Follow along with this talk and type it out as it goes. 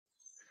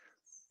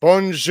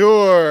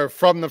Bonjour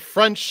from the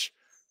French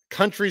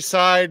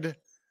countryside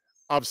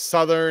of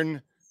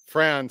southern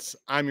France.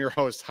 I'm your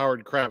host,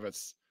 Howard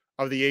Kravitz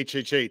of the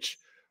HHH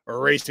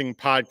Racing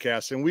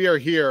Podcast, and we are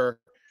here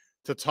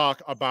to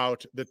talk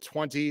about the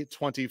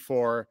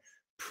 2024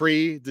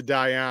 Prix de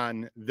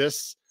Diane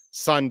this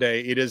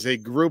Sunday. It is a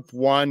Group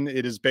 1.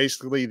 It is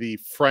basically the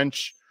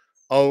French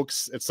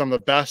Oaks. It's some of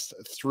the best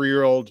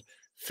three-year-old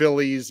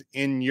fillies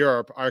in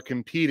Europe are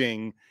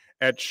competing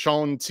at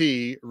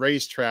Chantilly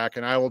Racetrack,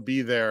 and I will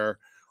be there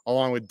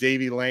along with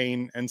Davy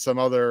Lane and some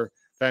other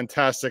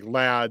fantastic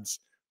lads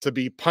to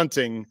be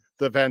punting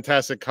the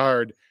fantastic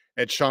card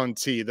at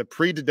Chantilly. The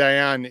Prix de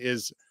Diane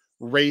is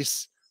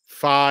race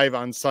 5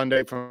 on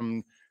Sunday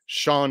from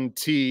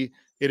Chantilly.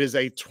 It is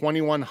a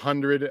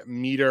 2,100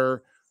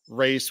 meter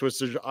race,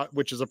 which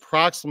is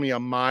approximately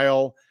 1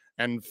 mile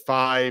and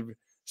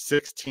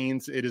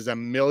 5/16. It is $1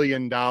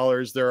 million.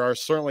 There are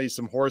certainly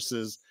some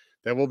horses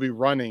that will be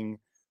running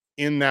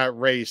in that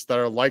race that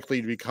are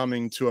likely to be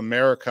coming to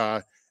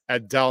America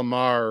at Del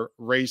Mar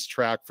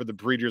Racetrack for the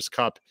Breeders'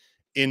 Cup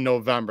in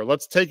November.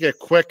 Let's take a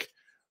quick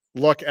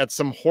look at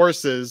some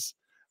horses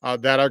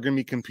that are going to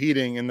be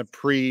competing in the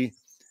Prix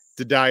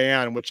de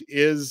Diane, which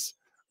is,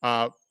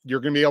 you're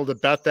going to be able to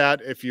bet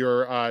that if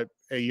you're a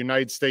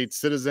United States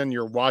citizen,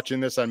 you're watching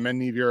this on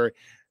many of your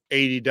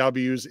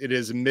ADWs. It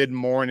is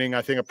mid-morning,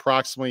 I think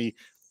approximately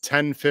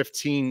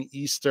 10:15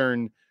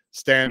 Eastern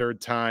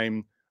Standard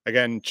Time.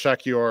 Again,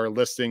 check your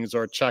listings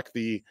or check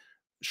the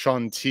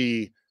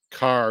Chantilly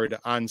card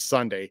on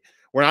Sunday.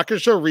 We're not going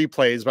to show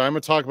replays, but I'm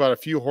going to talk about a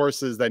few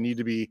horses that need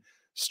to be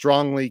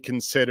strongly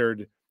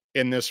considered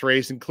in this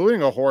race,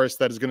 including a horse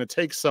that is going to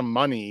take some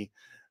money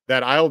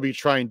that I will be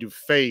trying to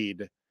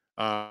fade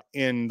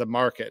in the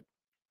market.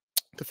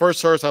 The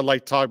first horse I'd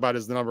like to talk about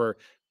is the number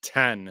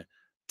 10,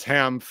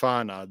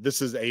 Tamfana.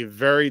 This is a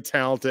very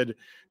talented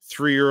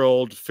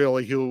three-year-old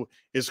filly who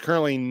is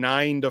currently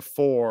 9-4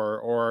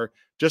 or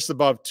just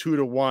above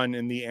 2-1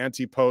 in the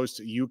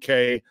anti-post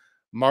UK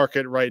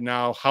market right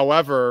now.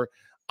 However,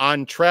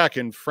 on track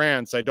in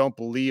France, I don't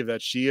believe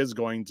that she is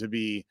going to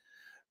be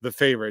the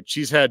favorite.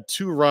 She's had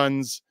 2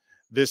 runs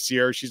this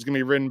year. She's going to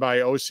be ridden by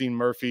Oseen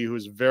Murphy,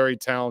 who's a very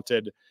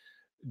talented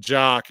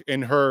jock.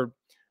 In her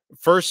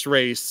first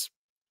race,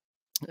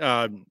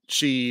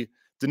 she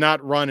did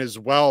not run as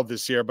well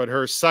this year, but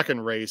her second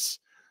race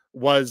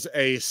was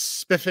a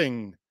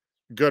spiffing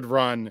good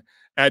run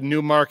at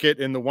Newmarket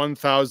in the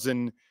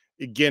 1,000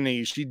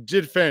 guineas. She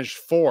did finish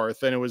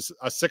 4th, and it was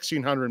a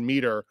 1,600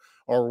 meter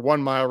or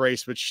 1 mile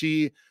race, but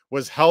she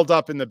was held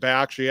up in the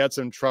back. She had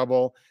some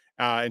trouble,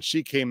 and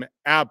she came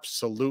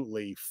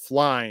absolutely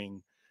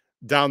flying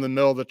down the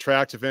middle of the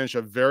track to finish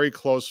a very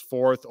close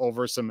 4th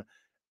over some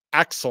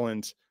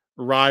excellent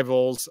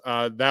rivals.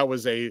 That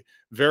was a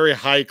very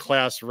high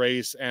class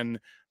race, and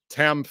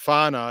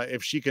Tamfana,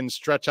 if she can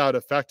stretch out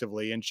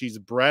effectively, and she's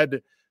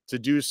bred to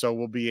do so,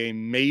 will be a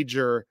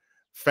major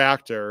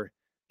factor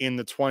in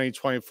the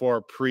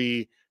 2024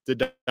 Prix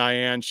de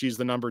Diane. She's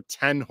the number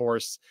 10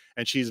 horse,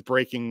 and she's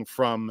breaking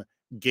from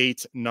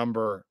gate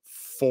number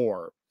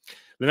 4.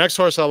 The next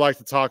horse I'd like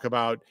to talk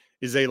about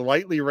is a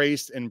lightly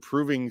raced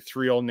improving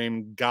three-year-old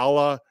named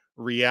Gala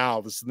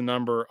Real. This is the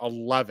number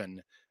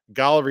 11.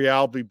 Gala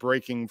Real will be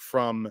breaking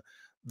from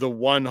the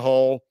 1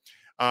 hole.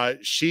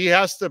 She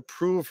has to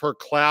prove her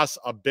class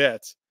a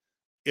bit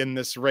in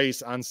this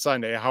race on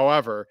Sunday.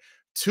 However,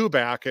 2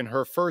 back in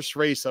her first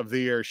race of the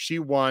year, she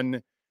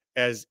won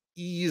as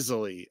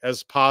easily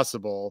as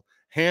possible,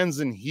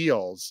 hands and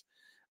heels,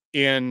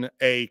 in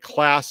a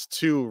class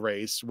 2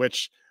 race,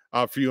 which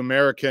for you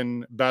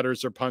American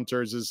bettors or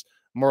punters is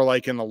more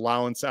like an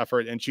allowance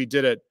effort, and she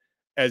did it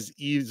as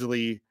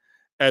easily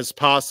as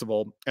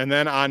possible. And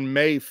then on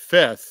May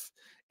 5th,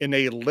 in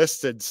a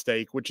listed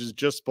stake, which is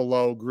just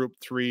below Group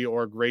 3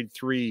 or Grade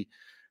 3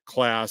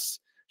 class,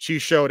 she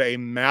showed a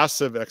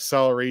massive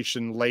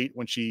acceleration late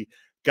when she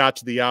got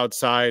to the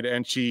outside,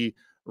 and she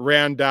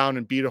ran down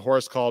and beat a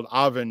horse called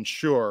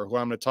Aventure, who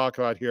I'm going to talk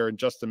about here in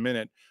just a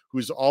minute,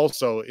 who's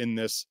also in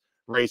this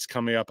race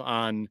coming up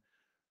on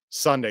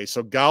Sunday.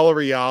 So Gala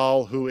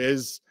Real, who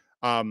is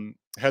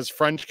has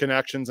French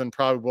connections and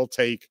probably will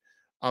take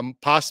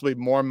possibly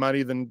more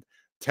money than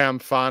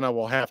Tamfana,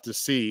 we'll have to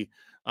see.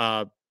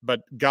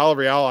 But Gala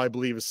Real, I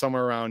believe, is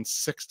somewhere around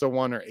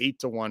 6-1 or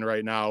 8-1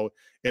 right now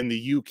in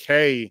the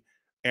UK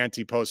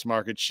anti-post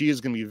market. She is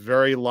going to be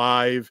very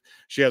live.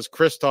 She has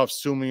Christophe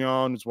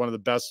Soumillon, who's one of the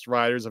best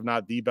riders, if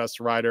not the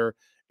best rider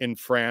in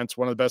France,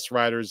 one of the best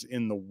riders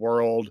in the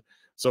world.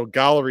 So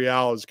Gala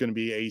Real is going to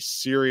be a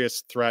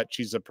serious threat.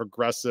 She's a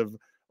progressive,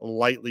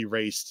 lightly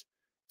raced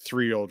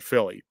 3-year-old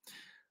filly.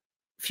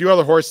 A few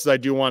other horses I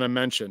do want to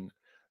mention.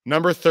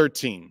 Number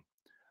 13,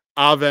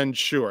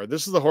 Aventure.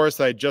 This is the horse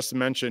that I just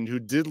mentioned who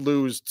did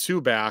lose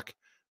 2 back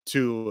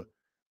to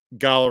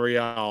Gala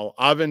Real.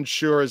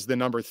 Aventure is the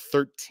number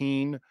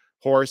 13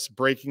 horse,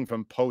 breaking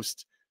from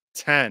post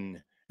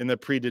 10 in the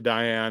Prix de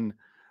Diane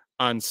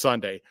on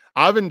Sunday.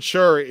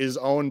 Aventure is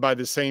owned by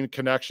the same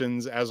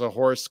connections as a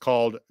horse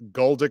called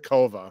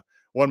Goldikova,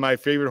 one of my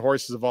favorite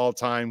horses of all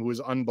time, who is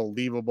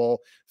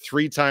unbelievable.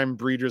 3-time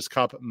Breeders'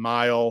 Cup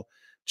Mile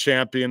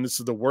champion. This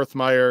is the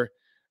Werthmeyer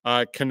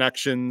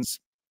connections.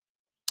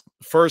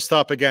 First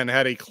up, again,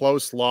 had a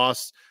close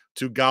loss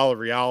to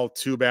Galleria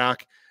 2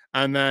 back.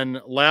 And then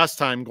last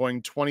time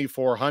going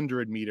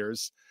 2,400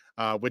 meters,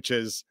 which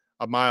is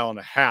a mile and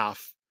a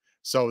half.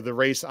 So the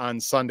race on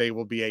Sunday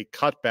will be a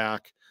cutback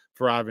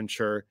for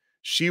Aventure.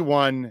 She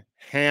won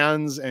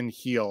hands and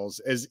heels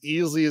as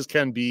easily as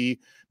can be,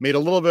 made a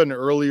little bit of an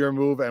earlier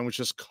move and was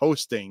just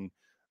coasting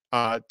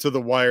to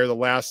the wire the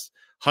last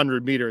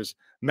 100 meters.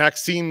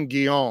 Maxime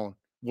Guillon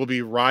will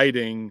be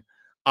riding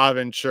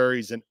Aventure.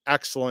 He's an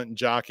excellent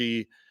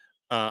jockey.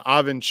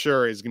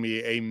 Aventure is going to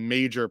be a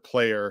major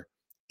player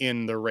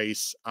in the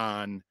race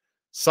on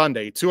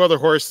Sunday. 2 other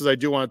horses I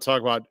do want to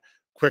talk about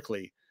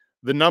quickly.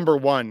 The number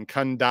 1,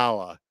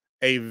 Kandala,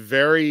 a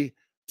very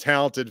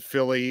talented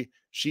filly.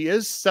 She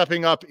is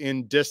stepping up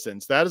in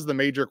distance. That is the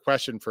major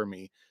question for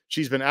me.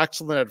 She's been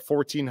excellent at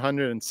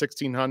 1,400 and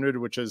 1,600,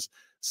 which is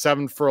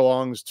 7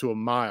 furlongs to a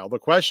mile. The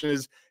question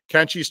is,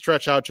 can she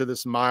stretch out to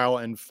this mile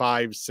and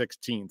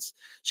 5/16?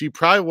 She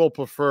probably will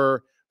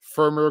prefer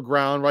firmer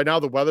ground. Right now,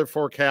 the weather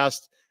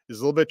forecast is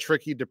a little bit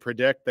tricky to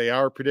predict. They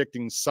are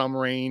predicting some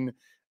rain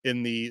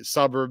in the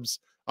suburbs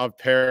of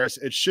Paris.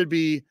 It should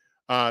be,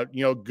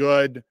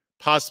 good,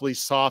 possibly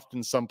soft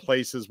in some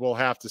places. We'll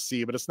have to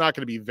see, but it's not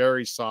going to be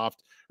very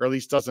soft, or at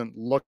least doesn't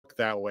look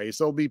that way.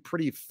 So it'll be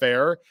pretty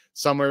fair,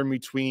 somewhere in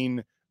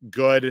between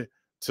good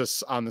to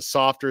on the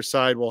softer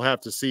side. We'll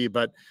have to see,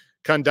 but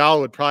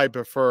Kandal would probably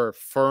prefer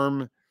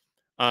firm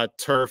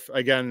turf.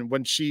 Again,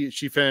 when she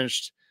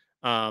finished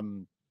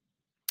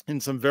in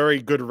some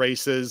very good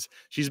races,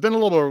 she's been a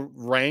little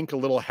rank, a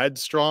little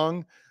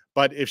headstrong,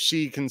 but if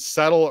she can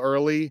settle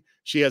early,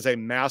 she has a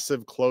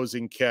massive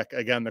closing kick.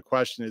 Again, the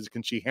question is,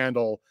 can she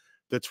handle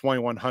the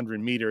 2,100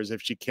 meters?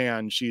 If she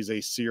can, she's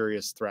a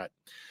serious threat.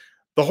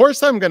 The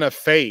horse I'm going to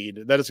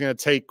fade, that is going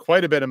to take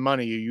quite a bit of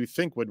money, you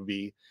think would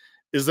be,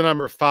 is the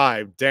number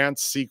 5,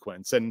 Dance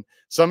Sequence. And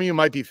some of you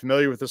might be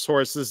familiar with this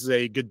horse. This is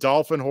a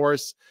Godolphin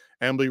horse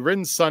and will be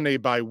ridden Sunday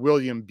by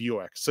William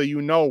Buick. So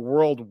you know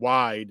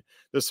worldwide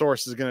this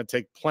horse is going to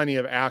take plenty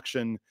of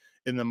action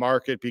in the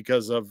market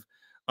because of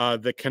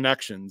the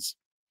connections.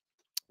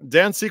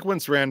 Dance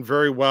Sequence ran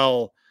very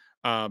well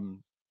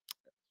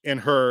in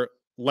her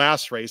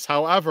last race.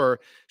 However,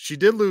 she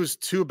did lose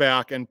 2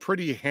 back and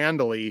pretty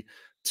handily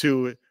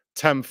to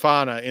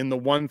Temfana in the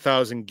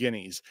 1,000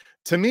 guineas.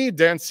 To me,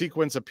 Dance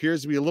Sequence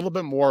appears to be a little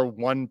bit more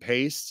one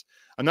pace.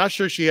 I'm not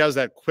sure she has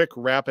that quick,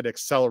 rapid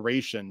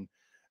acceleration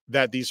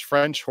that these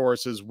French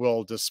horses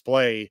will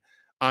display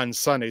on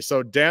Sunday.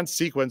 So Dance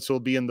Sequence will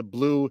be in the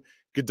blue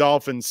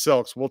Godolphin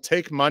silks. Will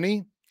take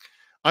money.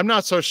 I'm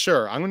not so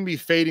sure. I'm going to be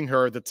fading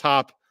her at the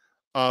top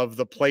of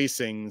the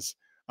placings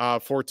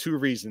for 2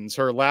 reasons.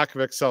 Her lack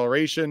of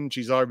acceleration.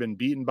 She's already been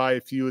beaten by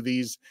a few of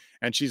these,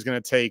 and she's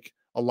going to take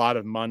a lot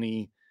of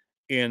money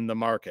in the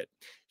market.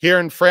 Here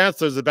in France,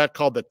 there's a bet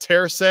called the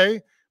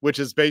Tiercé, which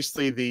is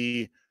basically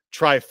the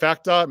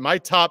trifecta. My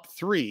top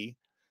 3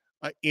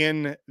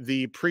 in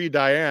the Prix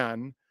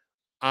Diane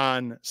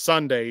on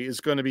Sunday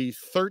is going to be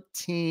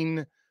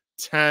 13,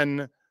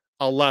 10,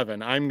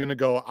 11. I'm going to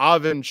go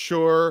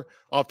Aventure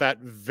off that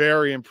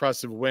very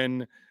impressive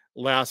win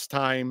last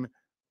time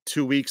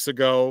 2 weeks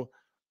ago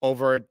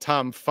over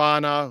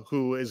Temfana,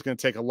 who is going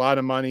to take a lot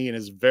of money and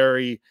is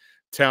very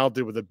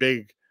talented with a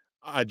big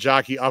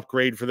jockey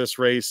upgrade for this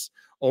race,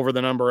 over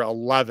the number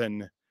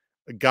 11,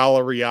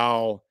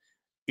 Galleria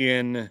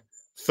in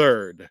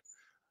 3rd.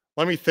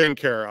 Let me think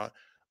here.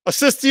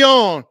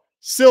 Assistion,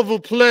 s'il vous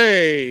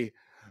plaît.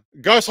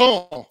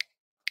 Garçon.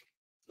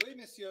 Oui,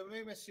 monsieur,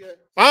 oui, monsieur.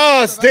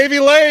 Ah, it's Davy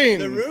Lane.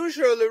 Le rouge,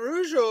 le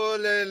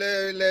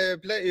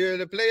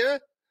player.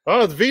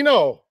 Oh, it's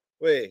Vino.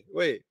 Oui,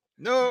 oui.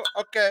 No,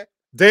 okay.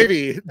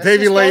 Davy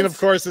Lane, of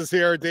course, is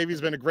here.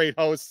 Davy's been a great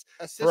host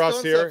for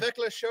us here. Avec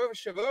le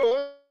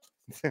chevaux.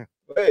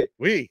 Oui.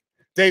 Oui.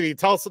 Davy,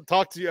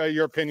 talk to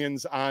your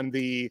opinions on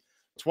the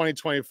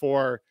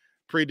 2024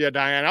 Prix de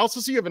Diane. I also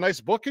see you have a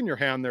nice book in your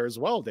hand there as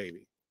well,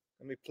 Davy.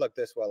 Let me plug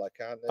this while I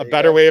can. A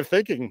better way of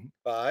thinking.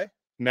 By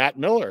Matt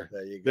Miller.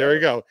 There you go. There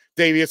you go.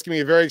 Davey, it's going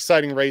to be a very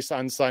exciting race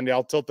on Sunday.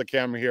 I'll tilt the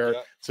camera here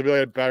so we'll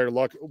get a better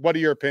look. What are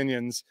your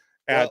opinions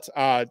at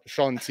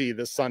Chantilly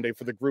this Sunday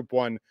for the Group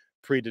 1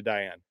 Prix de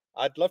Diane?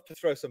 I'd love to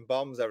throw some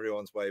bombs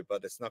everyone's way,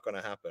 but it's not going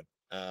to happen.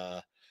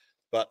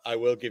 But I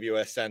will give you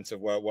a sense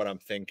of what I'm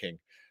thinking.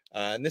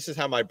 And this is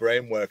how my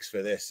brain works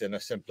for this in a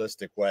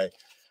simplistic way.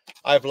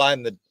 I've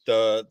lined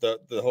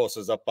the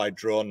horses up by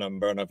draw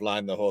number, and I've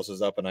lined the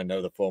horses up, and I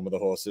know the form of the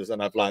horses,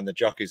 and I've lined the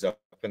jockeys up.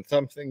 And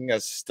something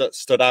has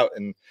stood out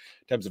in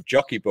terms of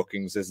jockey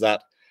bookings is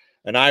that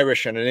an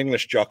Irish and an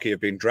English jockey have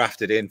been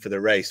drafted in for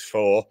the race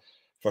for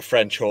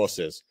French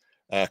horses,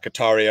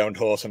 Qatari-owned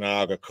horse and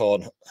an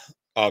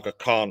Aga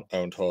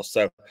Khan-owned horse.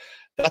 So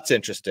that's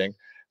interesting.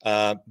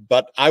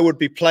 But I would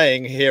be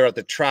playing here at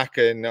the track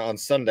on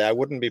Sunday. I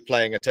wouldn't be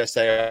playing a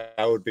Tiercé.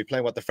 I would be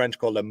playing what the French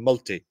call a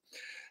multi.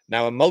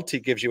 Now, a multi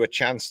gives you a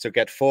chance to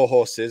get 4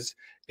 horses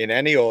in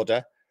any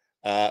order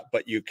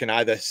but you can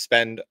either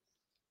spend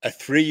a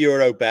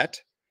 €3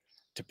 bet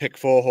to pick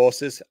 4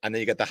 horses, and then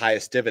you get the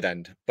highest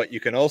dividend. But you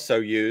can also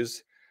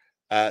use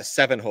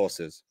 7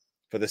 horses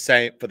for the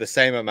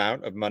same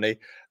amount of money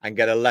and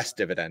get a less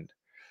dividend.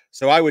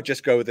 So I would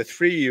just go with a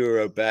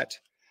 €3 bet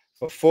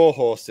for 4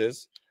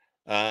 horses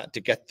to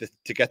get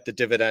the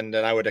dividend,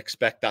 and I would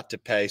expect that to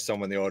pay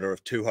somewhere in the order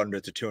of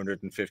 200 to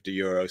 250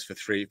 euros for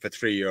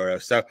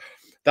 €3. So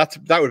that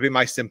would be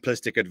my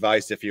simplistic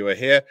advice if you were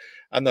here.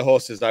 And the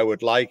horses I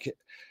would like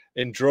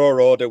in draw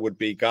order would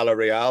be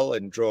Galarial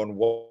in drawn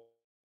 1,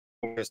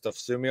 Christoph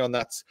Sumion.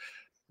 That's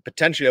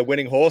potentially a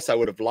winning horse I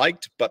would have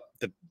liked, but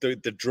the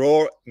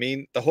draw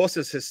the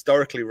horses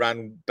historically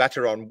ran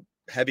better on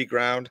heavy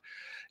ground.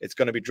 It's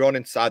going to be drawn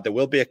inside. There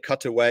will be a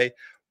cutaway.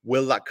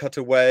 Will that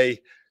cutaway,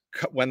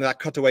 when that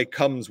cutaway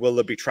comes, will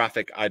there be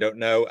traffic? I don't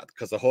know,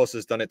 because the horse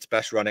has done its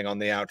best running on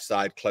the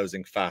outside,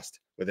 closing fast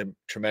with a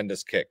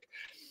tremendous kick.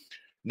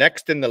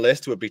 Next in the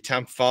list would be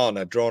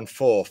Tamfana, drawn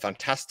 4.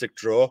 Fantastic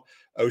draw.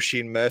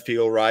 Oisin Murphy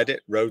will ride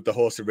it. Rode the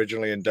horse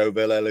originally in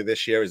Deauville early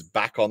this year, is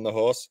back on the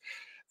horse.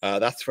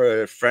 That's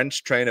for a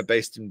French trainer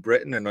based in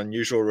Britain, an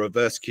unusual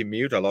reverse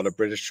commute. A lot of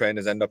British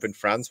trainers end up in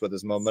France where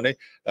there's more money.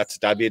 That's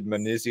David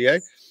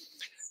Menuisier.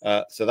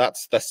 So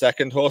that's the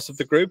second horse of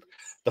the group.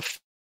 The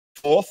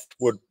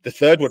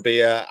third would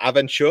be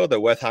Aventure, the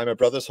Wertheimer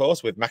brothers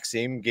horse, with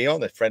Maxime Guillon,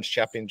 the French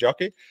champion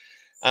jockey.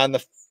 And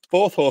the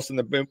 4th horse in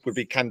the group would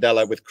be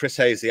Candela, with Chris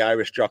Hayes, the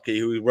Irish jockey,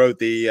 who rode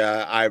the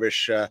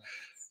Irish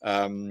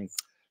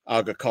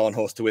Aga Khan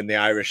horse to win the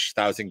Irish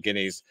 1,000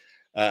 Guineas.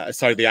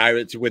 The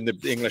Irish to win the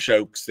English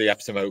Oaks, the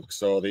Epsom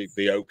Oaks, or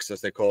the Oaks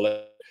as they call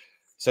it.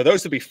 So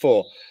those would be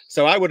 4.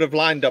 So I would have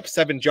lined up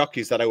 7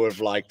 jockeys that I would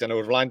have liked, and I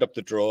would have lined up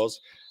the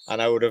draws,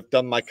 and I would have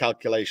done my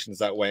calculations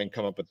that way and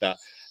come up with that.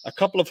 A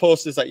couple of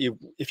horses that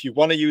if you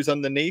want to use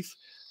underneath,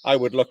 I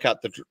would look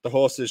at the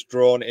horses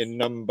drawn in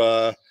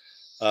number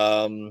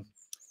 13,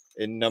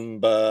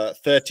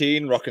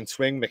 Rock and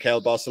Swing,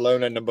 Michael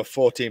Barcelona, number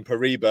 14,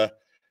 Pariba,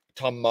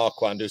 Tom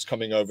Marquand, who's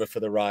coming over for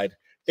the ride,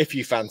 if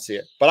you fancy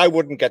it. But I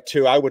wouldn't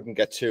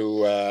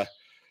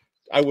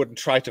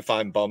try to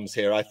find bombs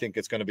here. I think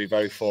it's going to be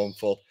very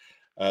formful.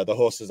 The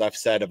horses I've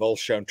said have all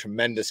shown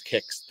tremendous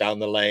kicks down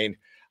the lane,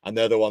 and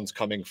they're the ones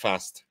coming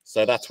fast.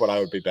 So that's what I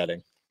would be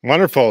betting.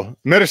 Wonderful.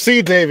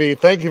 Merci, Davy.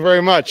 Thank you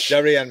very much.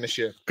 De Rien,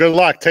 monsieur. Good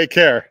luck. Take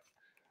care.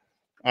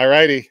 All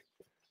righty.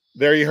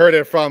 There you heard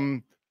it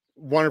from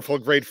wonderful,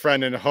 great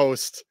friend and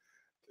host,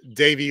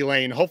 Davy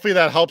Lane. Hopefully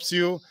that helps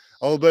you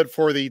a little bit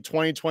for the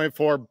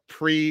 2024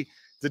 Prix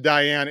de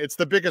Diane. It's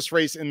the biggest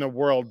race in the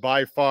world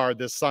by far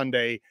this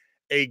Sunday,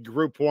 a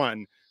Group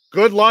 1.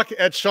 Good luck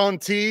at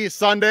Chantilly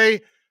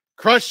Sunday.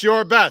 Crush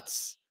your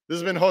bets. This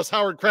has been host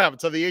Howard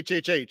Kravitz of the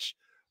HHH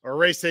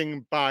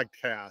Racing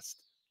Podcast.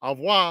 Au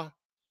revoir.